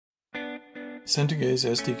SentiGaze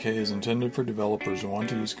SDK is intended for developers who want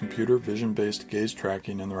to use computer vision-based gaze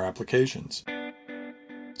tracking in their applications.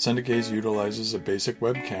 SentiGaze utilizes a basic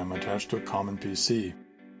webcam attached to a common PC.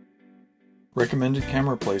 Recommended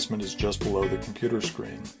camera placement is just below the computer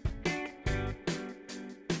screen.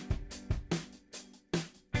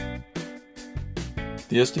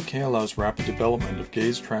 The SDK allows rapid development of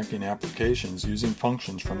gaze tracking applications using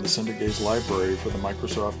functions from the SentiGaze library for the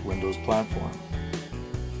Microsoft Windows platform.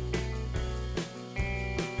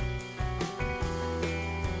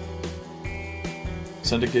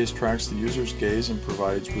 SentiGaze tracks the user's gaze and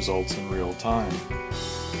provides results in real time.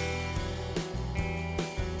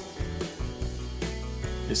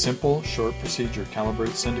 A simple, short procedure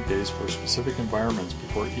calibrates SentiGaze for specific environments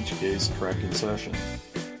before each gaze tracking session.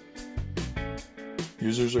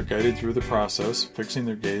 Users are guided through the process, fixing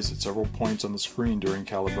their gaze at several points on the screen during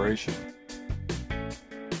calibration.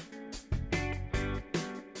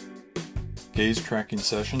 Gaze tracking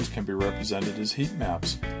sessions can be represented as heat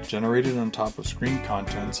maps, generated on top of screen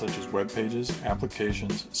content such as web pages,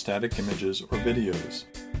 applications, static images, or videos.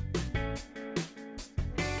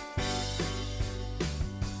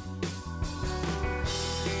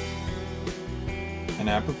 An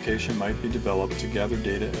application might be developed to gather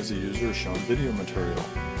data as a user is shown video material.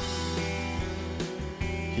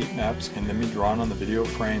 Heat maps can then be drawn on the video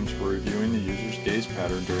frames for reviewing the user's gaze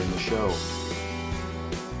pattern during the show.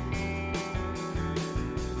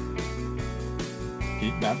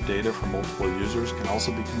 Heat map data from multiple users can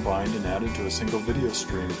also be combined and added to a single video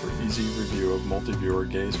stream for easy review of multi-viewer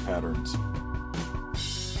gaze patterns.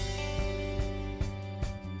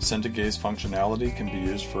 SentiGaze functionality can be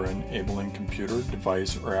used for enabling computer,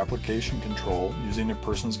 device, or application control using a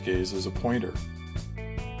person's gaze as a pointer.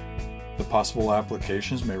 The possible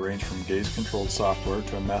applications may range from gaze-controlled software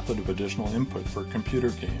to a method of additional input for computer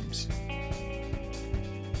games.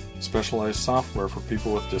 Specialized software for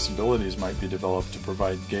people with disabilities might be developed to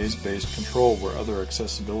provide gaze-based control where other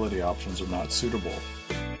accessibility options are not suitable.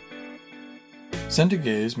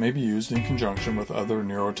 SentiGaze may be used in conjunction with other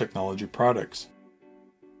neurotechnology products.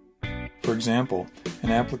 For example,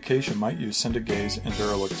 an application might use SentiGaze and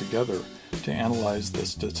Verilog together to analyze the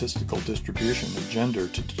statistical distribution of gender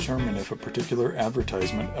to determine if a particular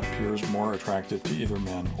advertisement appears more attractive to either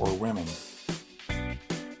men or women.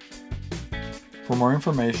 For more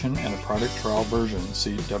information and a product trial version,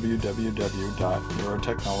 see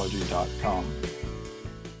www.neurotechnology.com.